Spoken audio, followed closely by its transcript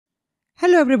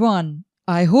Hello everyone,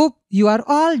 I hope you are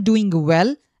all doing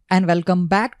well and welcome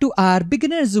back to our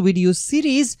beginners video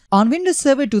series on Windows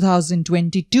Server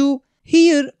 2022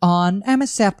 here on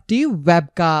MSFT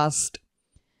Webcast.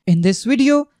 In this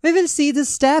video, we will see the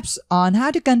steps on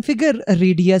how to configure a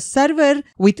Radius server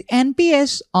with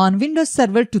NPS on Windows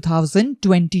Server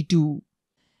 2022.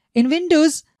 In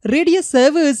Windows, Radius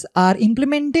servers are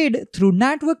implemented through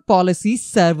Network Policy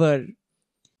Server.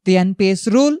 The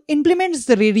NPS role implements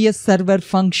the Radius server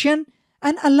function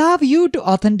and allows you to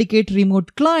authenticate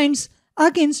remote clients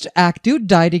against Active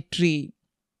Directory.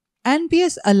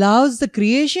 NPS allows the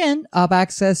creation of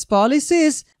access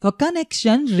policies for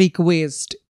connection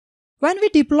request. When we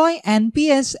deploy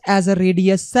NPS as a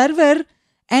Radius server,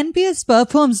 NPS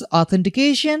performs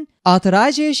authentication,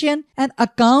 authorization, and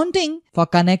accounting for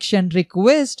connection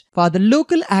request for the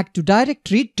local Active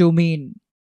Directory domain.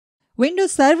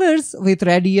 Windows servers with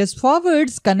Radius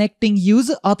forwards connecting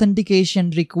user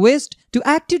authentication request to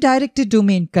Active Directory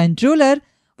domain controller,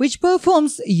 which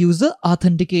performs user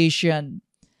authentication.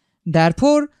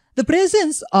 Therefore, the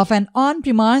presence of an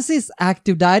on-premises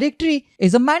Active Directory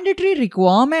is a mandatory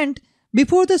requirement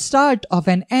before the start of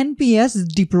an NPS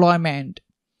deployment.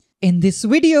 In this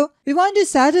video, we want to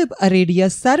set up a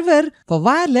Radius server for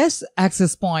wireless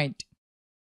access point.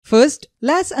 First,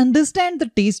 let's understand the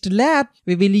test lab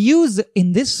we will use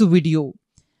in this video.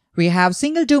 We have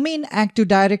single domain Active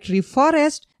Directory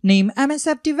forest named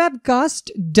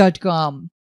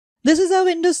msftwebcast.com. This is our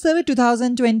Windows Server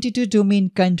 2022 domain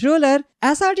controller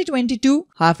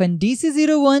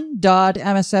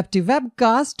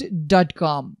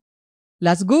srt22-dc01.msftwebcast.com.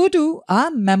 Let's go to our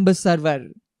member server.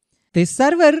 This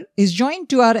server is joined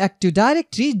to our Active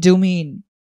Directory domain.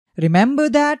 Remember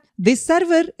that this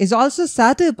server is also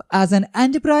set up as an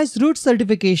Enterprise Root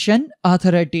Certification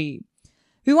Authority.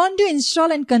 We want to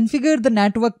install and configure the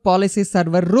Network Policy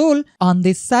Server role on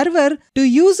this server to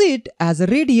use it as a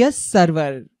Radius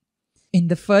server. In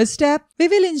the first step, we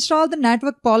will install the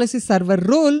Network Policy Server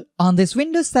role on this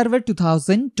Windows Server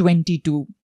 2022.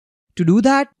 To do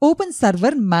that, open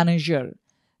Server Manager.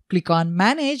 Click on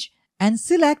Manage and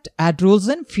select Add Roles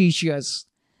and Features.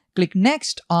 Click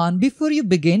Next on Before You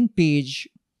Begin page.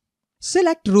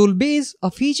 Select role-based or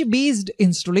feature-based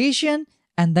installation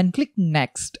and then click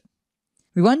Next.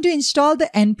 We want to install the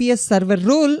NPS server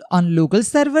role on local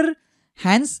server,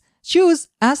 hence choose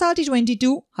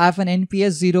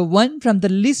SRT22-NPS01 from the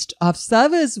list of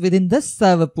servers within the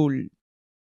server pool.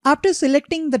 After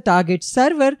selecting the target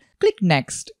server, click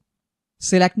Next.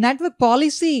 Select Network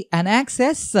Policy and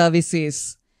Access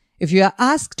Services. If you are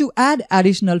asked to add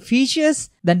additional features,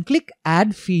 then click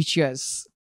Add Features.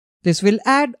 This will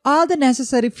add all the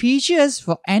necessary features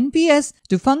for NPS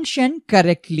to function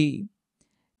correctly.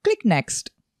 Click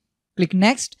Next. Click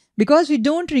Next because we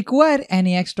don't require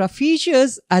any extra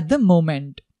features at the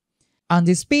moment. On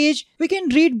this page, we can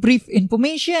read brief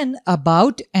information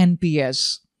about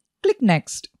NPS. Click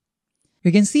Next.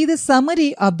 We can see the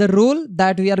summary of the role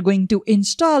that we are going to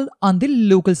install on the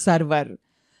local server.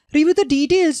 Review the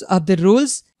details of the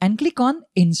roles and click on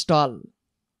Install.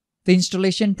 The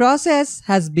installation process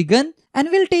has begun and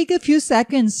will take a few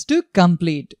seconds to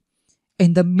complete.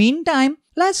 In the meantime,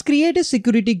 let's create a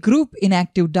security group in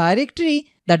Active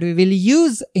Directory that we will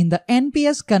use in the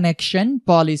NPS connection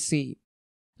policy.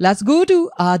 Let's go to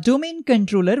our domain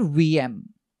controller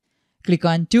VM. Click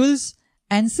on Tools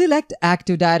and select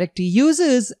Active Directory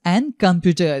users and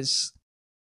computers.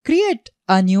 Create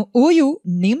a new OU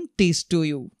named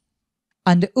Test2U.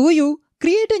 Under OU,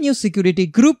 create a new security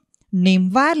group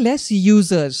named Wireless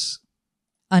Users.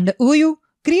 Under OU,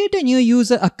 create a new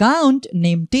user account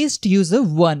named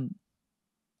TestUser1.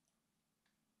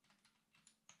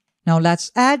 Now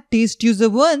let's add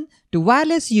TestUser1 to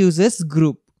Wireless Users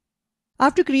group.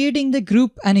 After creating the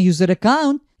group and a user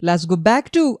account, let's go back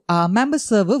to our member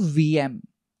server VM.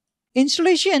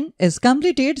 Installation is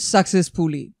completed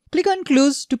successfully. Click on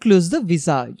Close to close the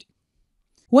wizard.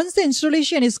 Once the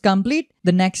installation is complete,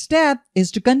 the next step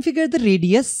is to configure the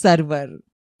Radius server.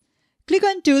 Click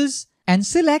on Tools and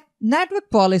select Network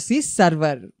Policy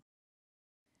Server.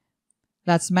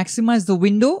 Let's maximize the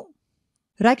window.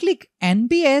 Right-click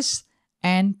NPS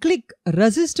and click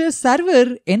Register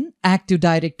Server in Active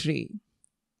Directory.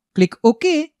 Click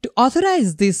OK to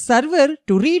authorize this server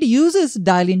to read users'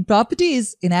 dial-in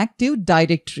properties in Active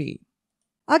Directory.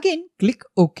 Again, click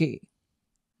OK.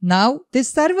 Now, this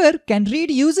server can read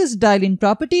users' dial-in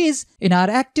properties in our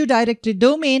Active Directory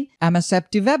domain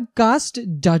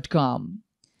msftwebcast.com.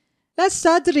 Let's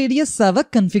start the Radius server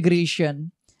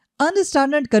configuration. Under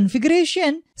Standard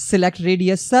Configuration, select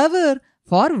Radius Server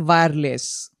for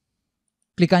Wireless.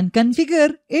 Click on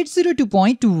Configure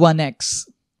 802.1x.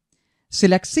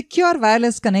 Select Secure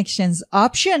Wireless Connections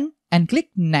option and click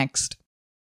Next.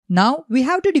 Now we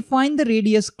have to define the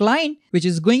Radius client which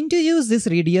is going to use this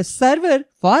Radius server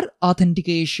for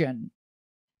authentication.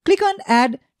 Click on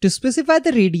Add to specify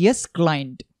the Radius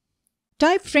client.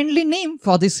 Type friendly name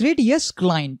for this Radius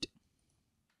client.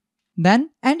 Then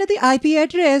enter the IP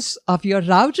address of your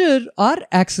router or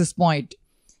access point.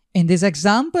 In this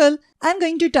example, I'm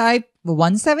going to type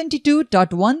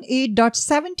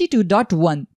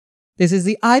 172.18.72.1. This is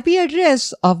the IP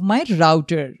address of my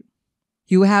router.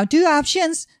 You have two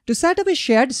options to set up a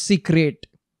shared secret.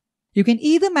 You can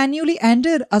either manually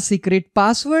enter a secret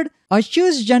password or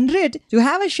choose Generate to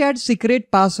have a shared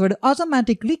secret password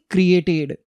automatically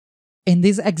created. In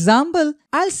this example,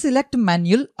 I'll select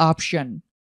Manual option.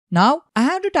 Now I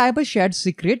have to type a shared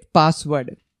secret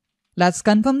password. Let's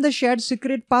confirm the shared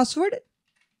secret password.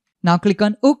 Now click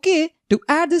on OK to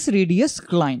add this Radius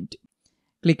client.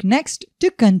 Click Next to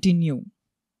continue.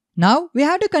 Now we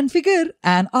have to configure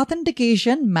an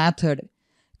authentication method.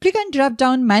 Click on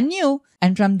drop-down menu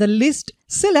and from the list,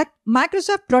 select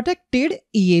Microsoft Protected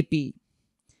EAP.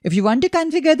 If you want to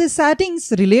configure the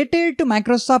settings related to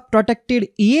Microsoft Protected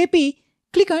EAP,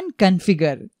 click on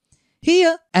Configure.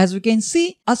 Here, as we can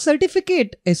see, a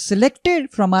certificate is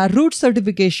selected from our root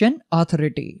certification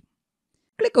authority.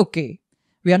 Click OK.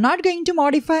 We are not going to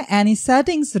modify any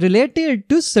settings related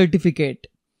to certificate.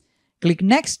 Click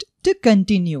Next to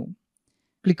continue.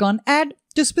 Click on Add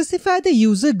to specify the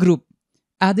user group.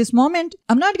 At this moment,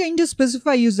 I'm not going to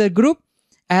specify user group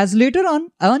as later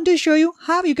on I want to show you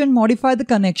how you can modify the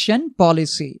connection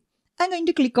policy. I'm going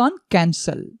to click on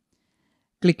Cancel.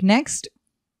 Click Next.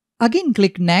 Again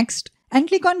click Next and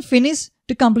click on Finish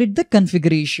to complete the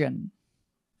configuration.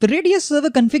 The Radius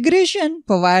server configuration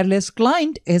for wireless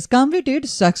client is completed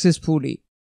successfully.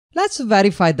 Let's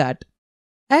verify that.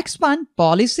 Expand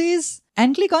Policies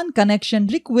and click on Connection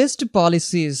Request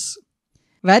Policies.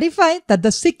 Verify that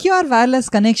the Secure Wireless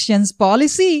Connections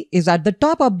policy is at the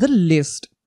top of the list.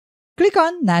 Click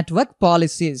on Network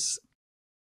Policies.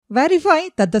 Verify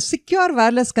that the Secure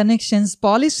Wireless Connections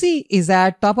policy is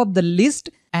at top of the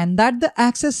list and that the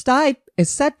access type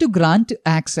is set to grant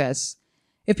access.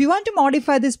 If you want to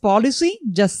modify this policy,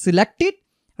 just select it,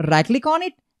 right-click on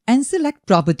it and select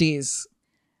Properties.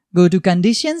 Go to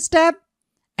Conditions tab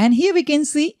and here we can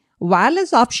see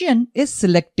Wireless option is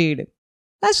selected.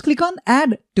 Let's click on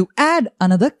Add to add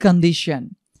another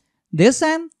condition. This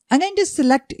time, I'm going to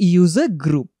select User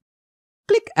Group.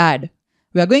 Click Add.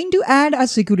 We are going to add a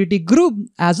security group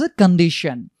as a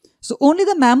condition. So only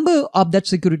the member of that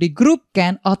security group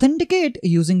can authenticate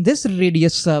using this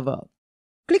Radius server.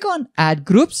 Click on Add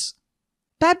Groups.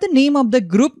 Type the name of the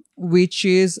group which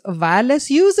is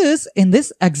wireless users in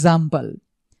this example.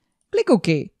 Click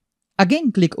OK.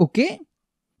 Again click OK.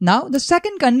 Now the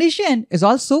second condition is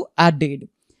also added.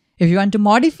 If you want to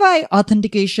modify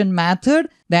authentication method,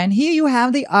 then here you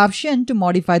have the option to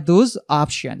modify those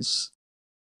options.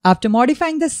 After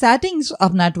modifying the settings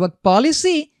of network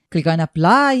policy, click on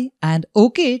Apply and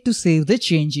OK to save the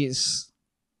changes.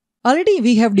 Already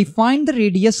we have defined the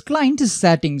Radius client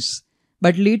settings.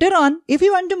 But later on, if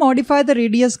you want to modify the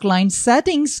Radius client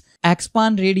settings,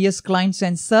 expand Radius clients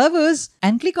and servers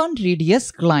and click on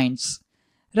Radius clients.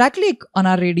 Right-click on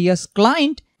our Radius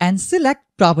client and select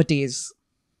Properties.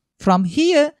 From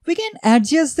here, we can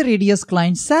adjust the Radius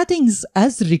client settings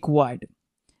as required.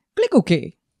 Click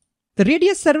OK. The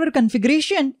Radius server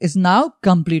configuration is now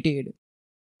completed.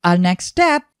 Our next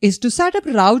step is to set up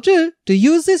a router to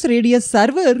use this Radius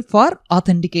server for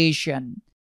authentication.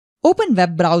 Open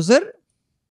web browser.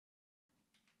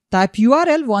 Type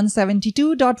URL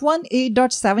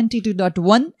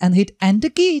 172.18.72.1 and hit Enter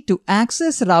key to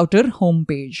access router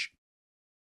homepage.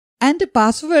 Enter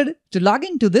password to log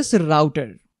into this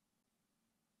router.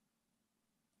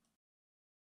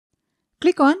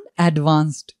 Click on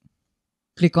Advanced.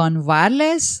 Click on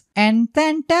Wireless and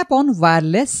then tap on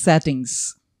Wireless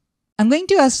Settings. I'm going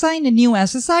to assign a new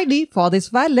SSID for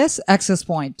this wireless access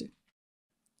point.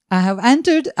 I have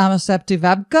entered MSFT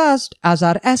Webcast as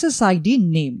our SSID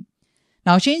name.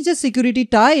 Now change the security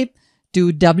type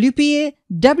to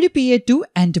WPA2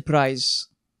 Enterprise.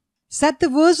 Set the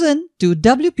version to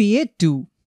WPA2.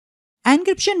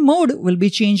 Encryption mode will be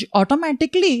changed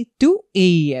automatically to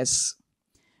AES.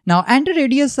 Now enter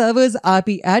Radius server's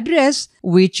IP address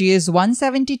which is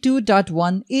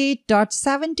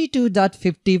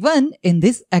 172.18.72.51 in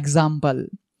this example.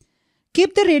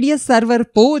 Keep the Radius server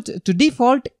port to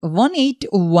default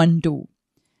 1812.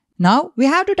 Now we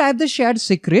have to type the shared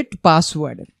secret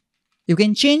password. You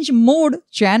can change mode,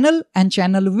 channel and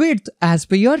channel width as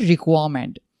per your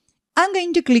requirement. I'm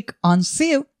going to click on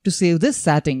Save to save the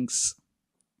settings.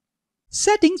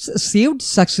 Settings saved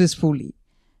successfully.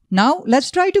 Now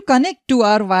let's try to connect to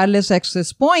our wireless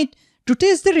access point to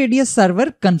test the Radius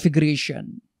server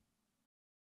configuration.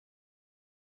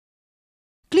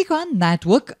 Click on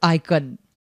Network icon.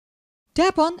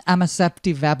 Tap on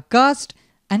MSFT Webcast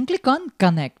and click on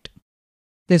Connect.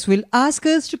 This will ask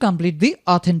us to complete the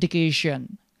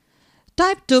authentication.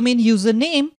 Type domain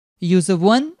username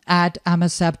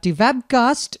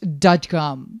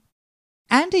user1@msftwebcast.com.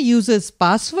 Enter user's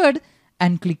password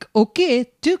and click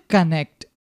OK to connect.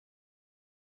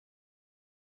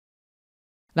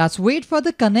 Let's wait for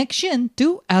the connection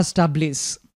to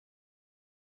establish.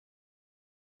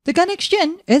 The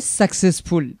connection is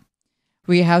successful.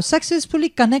 We have successfully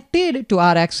connected to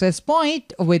our access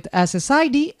point with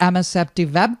SSID MSFT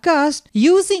Webcast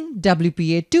using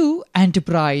WPA2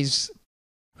 Enterprise.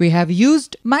 We have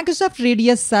used Microsoft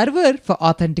Radius Server for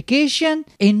authentication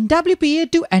in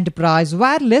WPA2 Enterprise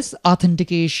Wireless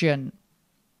Authentication.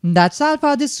 That's all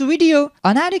for this video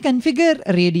on how to configure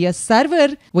Radius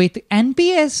Server with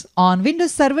NPS on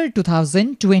Windows Server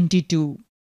 2022.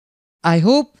 I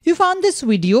hope you found this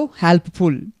video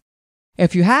helpful.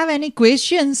 If you have any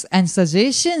questions and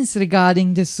suggestions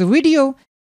regarding this video,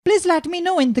 please let me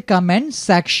know in the comment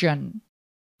section.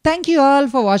 Thank you all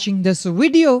for watching this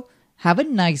video. Have a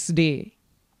nice day.